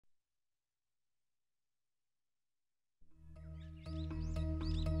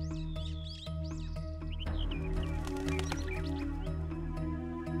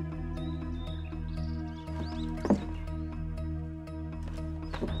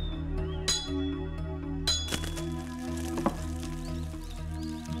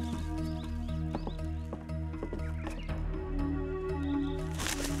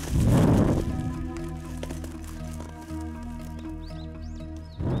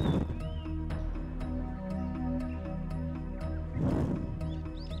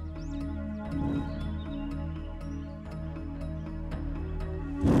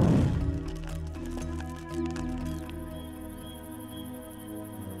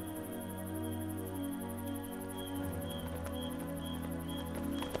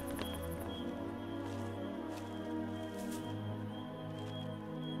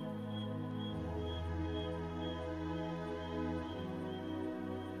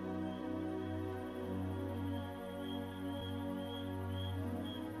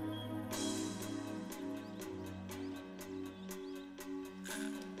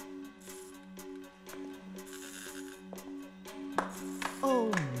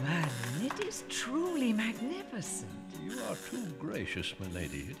magnificent. You are too gracious, my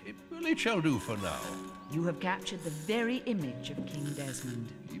lady. It shall do for now. You have captured the very image of King Desmond.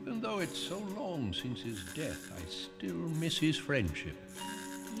 Even though it's so long since his death, I still miss his friendship.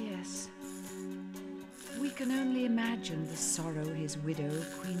 Yes. We can only imagine the sorrow his widow,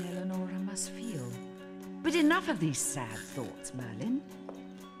 Queen Eleonora, must feel. But enough of these sad thoughts, Merlin.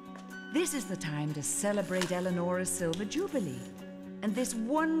 This is the time to celebrate Eleonora's Silver Jubilee. And this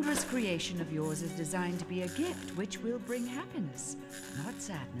wondrous creation of yours is designed to be a gift which will bring happiness, not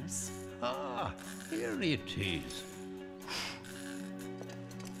sadness. Ah, here it is.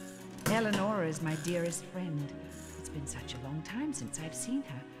 Eleonora is my dearest friend. It's been such a long time since I've seen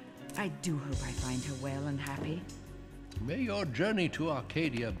her. I do hope I find her well and happy. May your journey to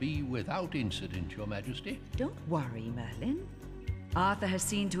Arcadia be without incident, Your Majesty. Don't worry, Merlin. Arthur has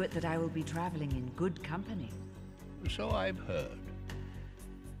seen to it that I will be traveling in good company. So I've heard.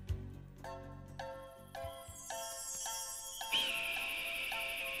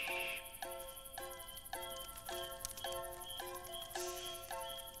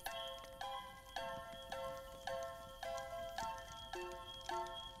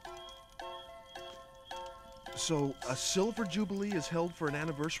 So, a Silver Jubilee is held for an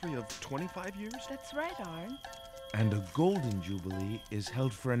anniversary of 25 years? That's right, Arn. And a Golden Jubilee is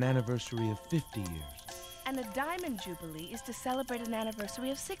held for an anniversary of 50 years. And a Diamond Jubilee is to celebrate an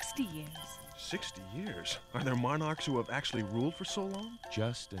anniversary of 60 years. 60 years? Are there monarchs who have actually ruled for so long?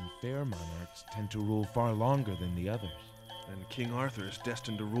 Just and fair monarchs tend to rule far longer than the others. And King Arthur is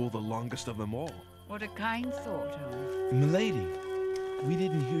destined to rule the longest of them all. What a kind thought, Arn. Milady, we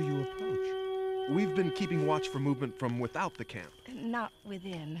didn't hear you approach. We've been keeping watch for movement from without the camp. Not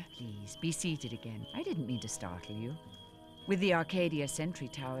within. Please, be seated again. I didn't mean to startle you. With the Arcadia sentry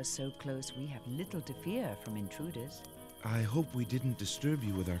towers so close, we have little to fear from intruders. I hope we didn't disturb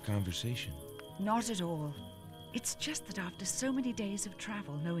you with our conversation. Not at all. It's just that after so many days of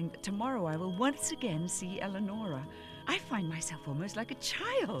travel, knowing that tomorrow I will once again see Eleonora, I find myself almost like a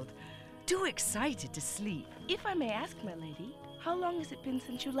child. Too excited to sleep. If I may ask, my lady, how long has it been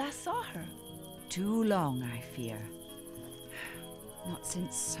since you last saw her? Too long, I fear. Not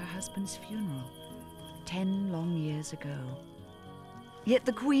since her husband's funeral. 10 long years ago. Yet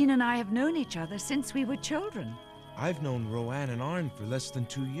the Queen and I have known each other since we were children. I've known Rowanne and Arn for less than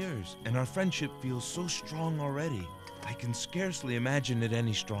 2 years, and our friendship feels so strong already. I can scarcely imagine it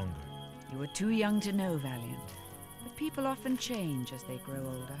any stronger. You were too young to know, Valiant. But people often change as they grow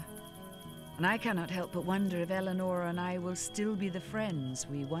older. And I cannot help but wonder if Eleonora and I will still be the friends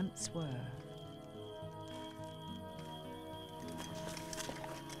we once were.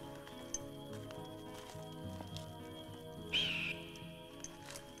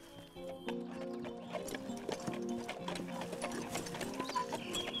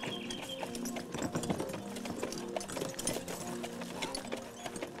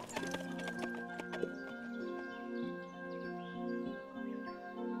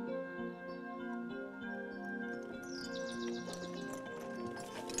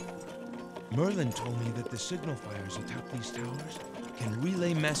 Merlin told me that the signal fires atop these towers can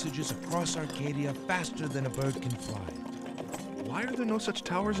relay messages across Arcadia faster than a bird can fly. Why are there no such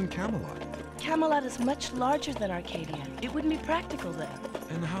towers in Camelot? Camelot is much larger than Arcadia. It wouldn't be practical there.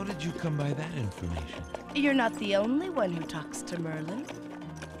 And how did you come by that information? You're not the only one who talks to Merlin.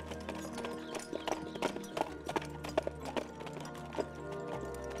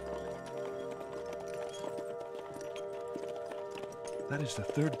 That is the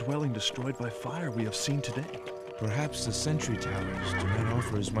third dwelling destroyed by fire we have seen today. Perhaps the sentry towers do not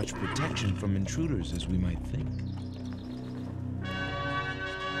offer as much protection from intruders as we might think.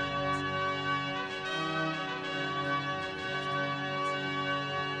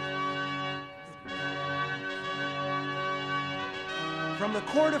 From the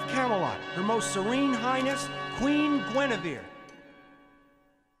court of Camelot, Her Most Serene Highness, Queen Guinevere.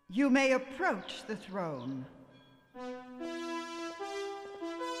 You may approach the throne.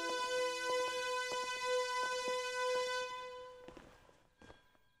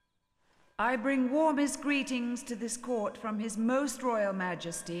 I bring warmest greetings to this court from His Most Royal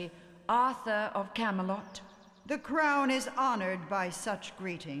Majesty, Arthur of Camelot. The crown is honored by such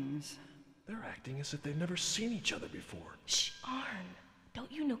greetings. They're acting as if they've never seen each other before. Shh, Arn.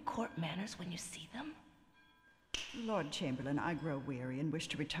 Don't you know court manners when you see them? Lord Chamberlain, I grow weary and wish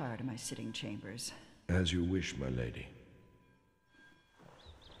to retire to my sitting chambers. As you wish, my lady.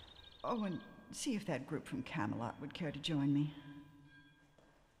 Oh, and see if that group from Camelot would care to join me.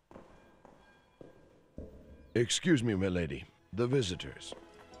 Excuse me, my lady. The visitors.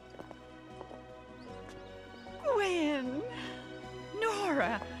 Gwen!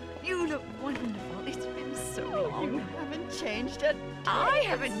 Nora! You look wonderful. It's been so long. You haven't changed a bit. I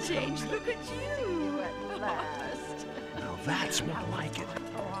haven't changed. Look at you. At last. Now that's more like it.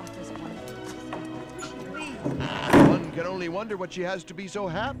 Oh, Arthur's wonderful. One can only wonder what she has to be so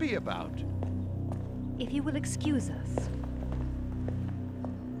happy about. If you will excuse us.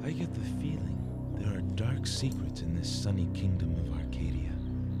 I get the feeling there are dark secrets in this sunny kingdom of Arcadia.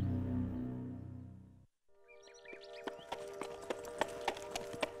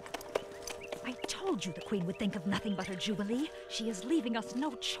 I told you the Queen would think of nothing but her Jubilee. She is leaving us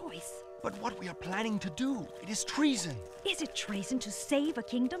no choice. But what we are planning to do, it is treason. Is it treason to save a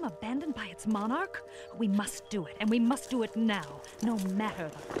kingdom abandoned by its monarch? We must do it, and we must do it now, no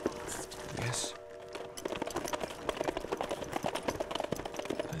matter the cost. Yes.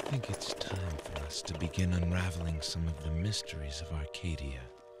 I think it's time for us to begin unraveling some of the mysteries of Arcadia.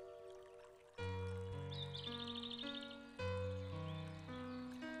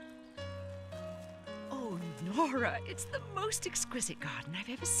 Oh, Nora, it's the most exquisite garden I've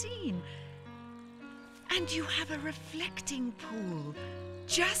ever seen. And you have a reflecting pool,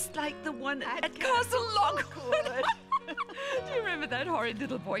 just like the one at Castle Lockwood. Do you remember that horrid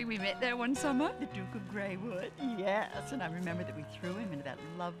little boy we met there one summer? The Duke of Greywood? Yes, and I remember that we threw him into that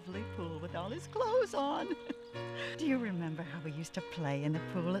lovely pool with all his clothes on. Do you remember how we used to play in the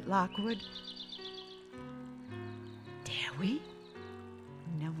pool at Lockwood? Dare we?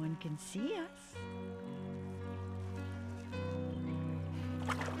 No one can see us.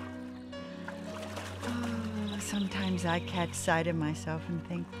 Oh, sometimes I catch sight of myself and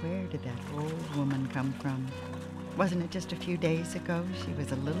think, where did that old woman come from? Wasn't it just a few days ago she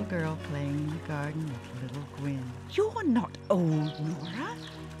was a little girl playing in the garden with little Gwyn? You're not old, Nora.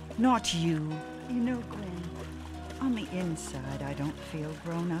 Not you. You know, Gwyn, on the inside I don't feel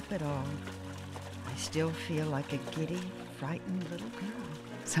grown up at all. I still feel like a giddy, frightened little girl.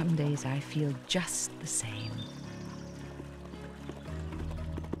 Some days I feel just the same.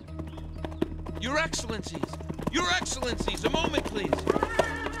 Your Excellencies! Your Excellencies! A moment, please!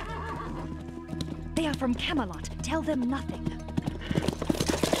 They are from Camelot. Tell them nothing.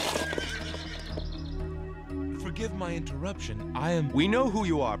 Forgive my interruption. I am... We know who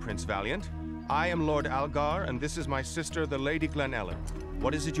you are, Prince Valiant. I am Lord Algar, and this is my sister, the Lady Glenellen.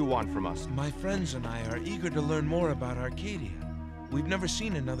 What is it you want from us? My friends and I are eager to learn more about Arcadia. We've never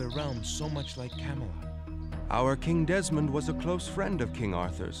seen another realm so much like Camelot. Our King Desmond was a close friend of King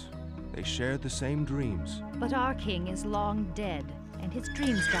Arthur's. They shared the same dreams. But our king is long dead, and his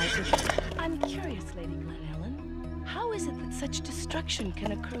dreams died with him. I'm curious, Lady Glenellen. How is it that such destruction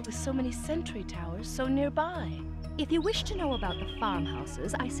can occur with so many sentry towers so nearby? If you wish to know about the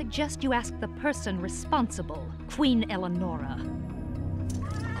farmhouses, I suggest you ask the person responsible, Queen Eleonora.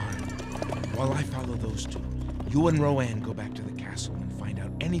 While I follow those two, you and Rowanne go back to the castle and find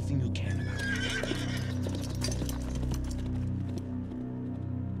out anything you can about it.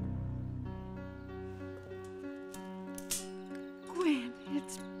 Gwyn,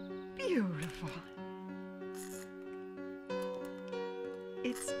 it's beautiful.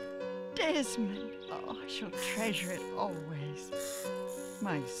 It's Desmond. Oh, I shall treasure it always.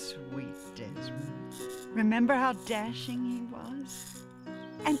 My sweet Desmond. Remember how dashing he was?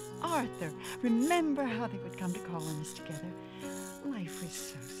 And Arthur, remember how they would come to call on us together? Life was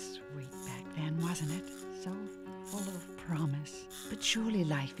so sweet back then, wasn't it? So full of promise. But surely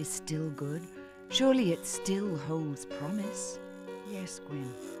life is still good. Surely it still holds promise. Yes,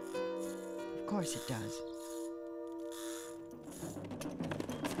 Gwyn. Of course it does.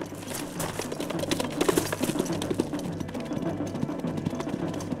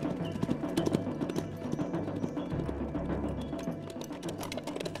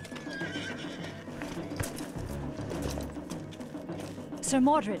 Sir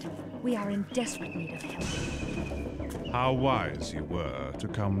Mordred, we are in desperate need of help. How wise you were to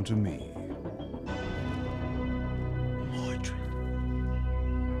come to me. Mordred.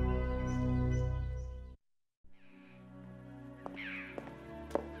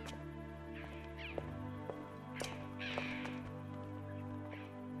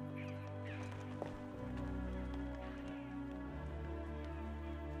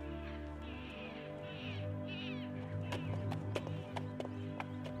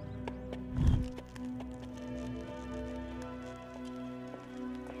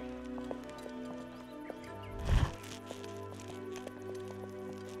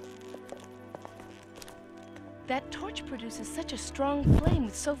 That torch produces such a strong flame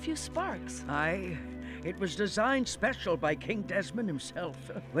with so few sparks. Aye, it was designed special by King Desmond himself.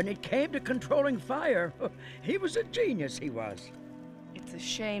 When it came to controlling fire, he was a genius, he was. It's a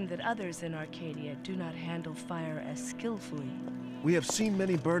shame that others in Arcadia do not handle fire as skillfully. We have seen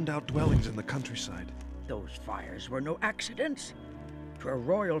many burned-out dwellings in the countryside. Those fires were no accidents. 'Twere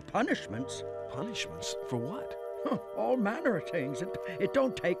royal punishments. Punishments? For what? All manner of things. It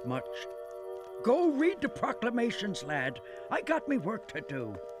don't take much. Go read the proclamations, lad. I got me work to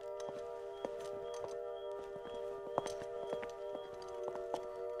do.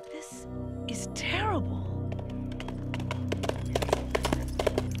 This is terrible.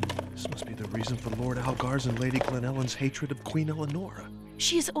 This must be the reason for Lord Algar's and Lady Glenellen's hatred of Queen Eleonora.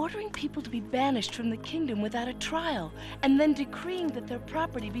 She is ordering people to be banished from the kingdom without a trial, and then decreeing that their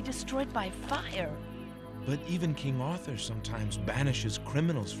property be destroyed by fire. But even King Arthur sometimes banishes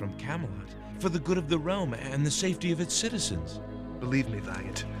criminals from Camelot for the good of the realm and the safety of its citizens. Believe me,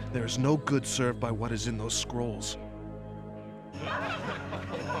 Valiant, there is no good served by what is in those scrolls.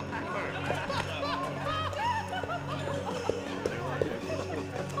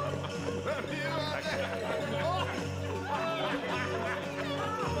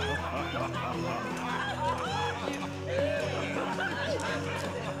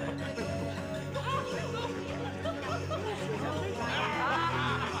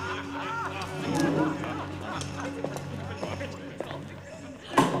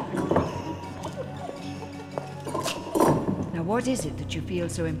 What is it that you feel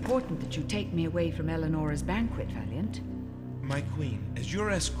so important that you take me away from Eleonora's banquet, Valiant? My queen, as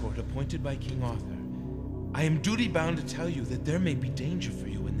your escort appointed by King Arthur, I am duty-bound to tell you that there may be danger for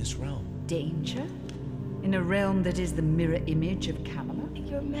you in this realm. Danger? In a realm that is the mirror image of Camelot?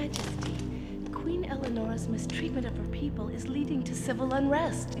 Your Majesty, Queen Eleonora's mistreatment of her people is leading to civil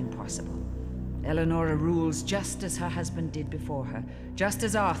unrest. Impossible. Eleonora rules just as her husband did before her, just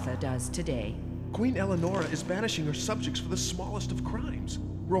as Arthur does today. Queen Eleonora is banishing her subjects for the smallest of crimes.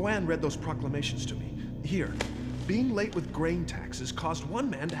 Rowanne read those proclamations to me. Here, being late with grain taxes caused one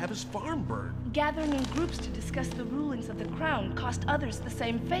man to have his farm burned. Gathering in groups to discuss the rulings of the crown cost others the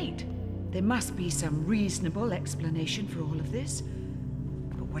same fate. There must be some reasonable explanation for all of this.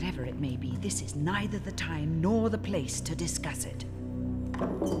 But whatever it may be, this is neither the time nor the place to discuss it.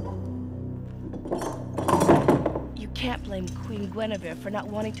 You can't blame Queen Guinevere for not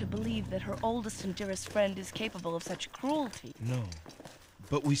wanting to believe that her oldest and dearest friend is capable of such cruelty. No.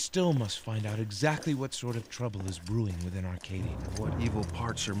 But we still must find out exactly what sort of trouble is brewing within Arcadia. And what evil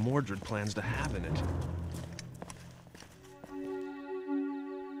part Sir Mordred plans to have in it.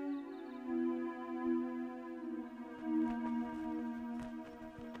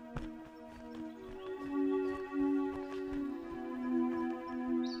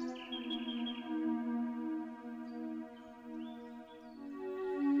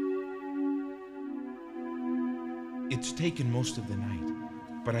 It's taken most of the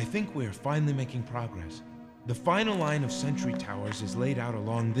night, but I think we're finally making progress. The final line of sentry towers is laid out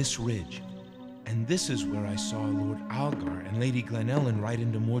along this ridge, and this is where I saw Lord Algar and Lady Glenellen ride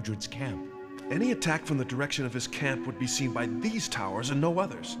into Mordred's camp. Any attack from the direction of his camp would be seen by these towers and no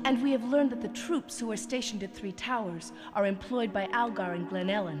others. And we have learned that the troops who are stationed at 3 towers are employed by Algar and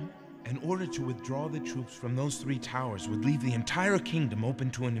Glenellen. An order to withdraw the troops from those 3 towers would leave the entire kingdom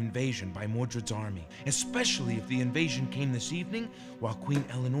open to an invasion by Mordred's army, especially if the invasion came this evening while Queen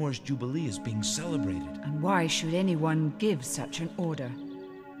Eleonora's Jubilee is being celebrated. And why should anyone give such an order?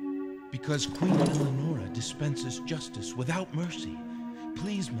 Because Queen Eleonora dispenses justice without mercy.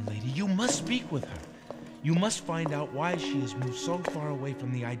 Please, milady, you must speak with her. You must find out why she has moved so far away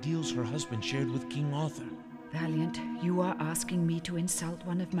from the ideals her husband shared with King Arthur. Valiant, you are asking me to insult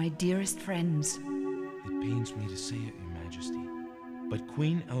one of my dearest friends. It pains me to say it, Your Majesty, but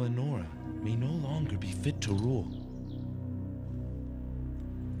Queen Eleonora may no longer be fit to rule.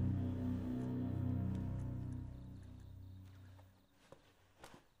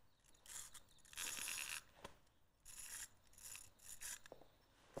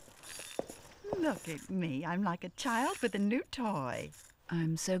 Look at me. I'm like a child with a new toy.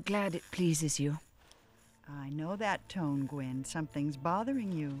 I'm so glad it pleases you. I know that tone, Gwen. Something's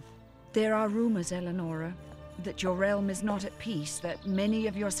bothering you. There are rumors, Eleonora, that your realm is not at peace, that many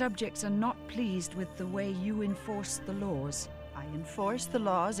of your subjects are not pleased with the way you enforce the laws. I enforce the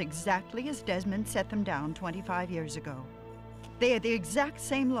laws exactly as Desmond set them down 25 years ago. They are the exact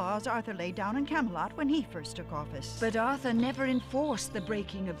same laws Arthur laid down in Camelot when he first took office. But Arthur never enforced the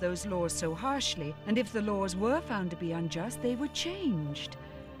breaking of those laws so harshly, and if the laws were found to be unjust, they were changed.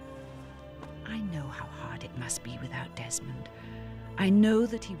 I know how hard it must be without Desmond. I know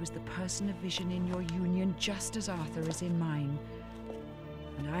that he was the person of vision in your union just as Arthur is in mine.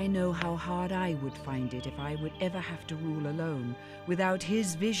 And I know how hard I would find it if I would ever have to rule alone, without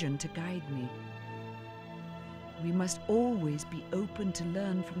his vision to guide me. We must always be open to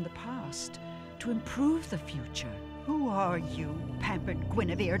learn from the past, to improve the future. Who are you, pampered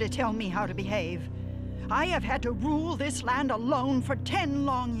Guinevere, to tell me how to behave? I have had to rule this land alone for 10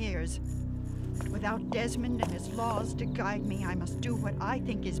 long years. Without Desmond and his laws to guide me, I must do what I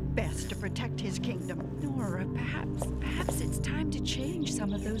think is best to protect his kingdom. Nora, perhaps it's time to change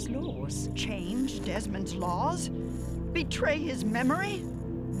some of those laws. Change Desmond's laws? Betray his memory?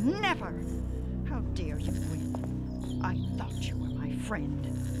 Never! How dare you, Gwyn? I thought you were my friend.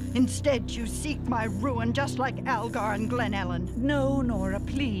 Instead, you seek my ruin just like Algar and Glenellen. No, Nora,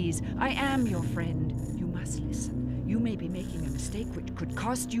 please. I am your friend. You must listen. You may be making a mistake which could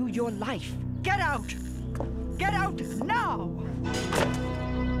cost you your life. Get out! Get out now!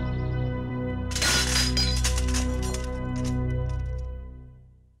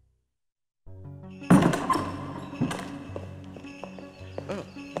 Oh,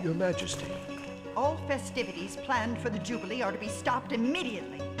 Your Majesty. All festivities planned for the Jubilee are to be stopped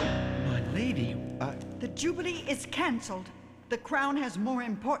immediately. My lady, The Jubilee is cancelled. The Crown has more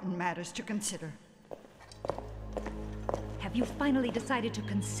important matters to consider. Have you finally decided to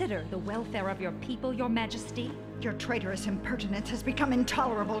consider the welfare of your people, Your Majesty? Your traitorous impertinence has become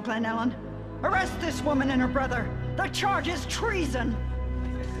intolerable, Glenellen. Arrest this woman and her brother. The charge is treason.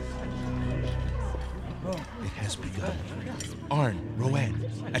 It has begun. Arn,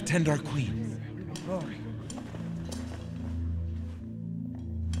 Rowanne, attend our queen.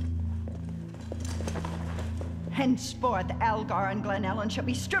 Henceforth, Algar and Glenellen shall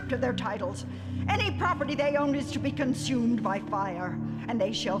be stripped of their titles. Any property they own is to be consumed by fire, and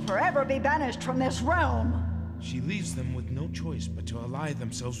they shall forever be banished from this realm. She leaves them with no choice but to ally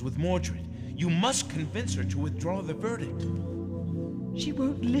themselves with Mordred. You must convince her to withdraw the verdict. She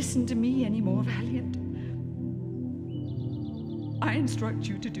won't listen to me anymore, Valiant. I instruct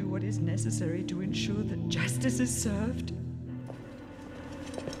you to do what is necessary to ensure that justice is served.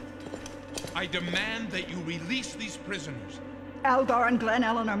 I demand that you release these prisoners. Algar and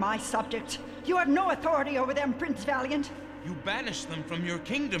Glenellen are my subjects. You have no authority over them, Prince Valiant. You banish them from your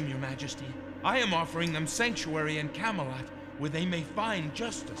kingdom, Your Majesty. I am offering them sanctuary in Camelot, where they may find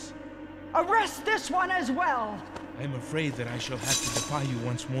justice. Arrest this one as well! I am afraid that I shall have to defy you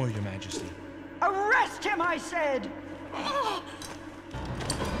once more, Your Majesty. Arrest him, I said!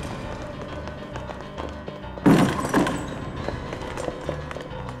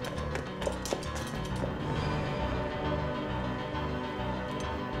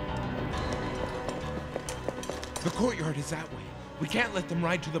 The courtyard is that way. We can't let them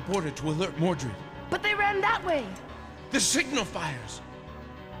ride to the border to alert Mordred. But they ran that way! The signal fires!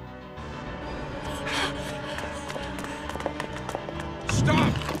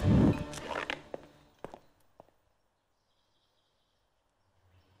 Stop!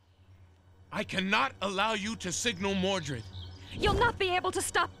 I cannot allow you to signal Mordred. You'll not be able to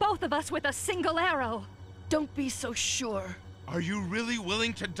stop both of us with a single arrow. Don't be so sure. Are you really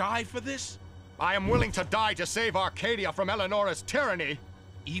willing to die for this? I am willing to die to save Arcadia from Eleonora's tyranny.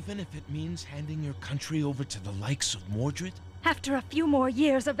 Even if it means handing your country over to the likes of Mordred? After a few more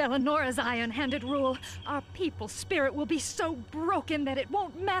years of Eleonora's iron-handed rule, our people's spirit will be so broken that it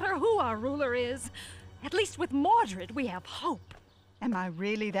won't matter who our ruler is. At least with Mordred, we have hope. Am I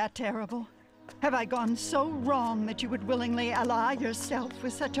really that terrible? Have I gone so wrong that you would willingly ally yourself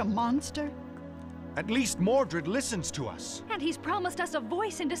with such a monster? At least Mordred listens to us. And he's promised us a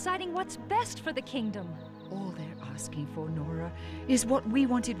voice in deciding what's best for the kingdom. All they're asking for, Nora, is what we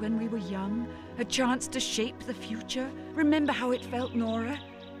wanted when we were young. A chance to shape the future. Remember how it felt, Nora?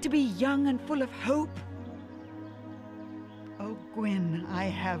 To be young and full of hope. Oh, Gwyn, I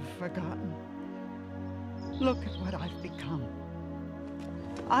have forgotten. Look at what I've become.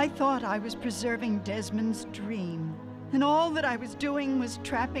 I thought I was preserving Desmond's dream, and all that I was doing was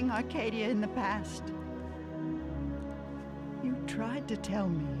trapping Arcadia in the past. You tried to tell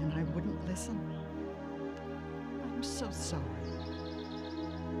me, and I wouldn't listen. I'm so sorry.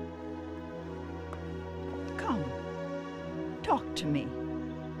 Come, talk to me.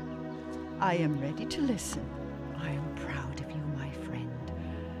 I am ready to listen. I am proud of you, my friend.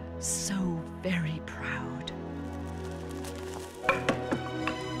 So very proud.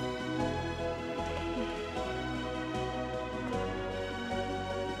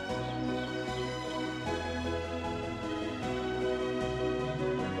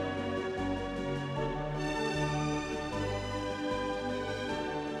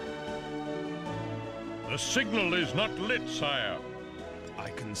 The signal is not lit, sire. I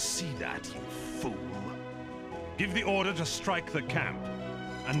can see that, you fool. Give the order to strike the camp,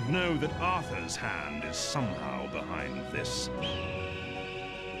 and know that Arthur's hand is somehow behind this.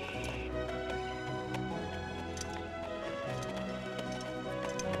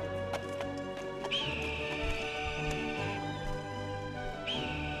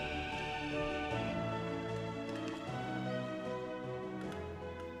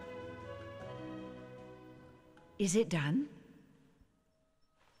 Is it done?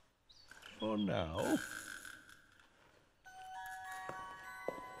 For now.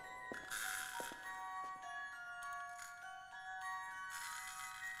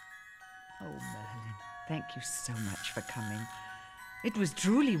 Oh, Merlin, thank you so much for coming. It was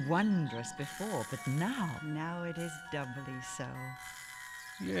truly wondrous before, but now... Now it is doubly so.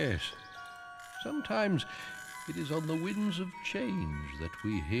 Yes. Sometimes it is on the winds of change that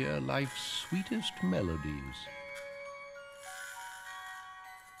we hear life's sweetest melodies.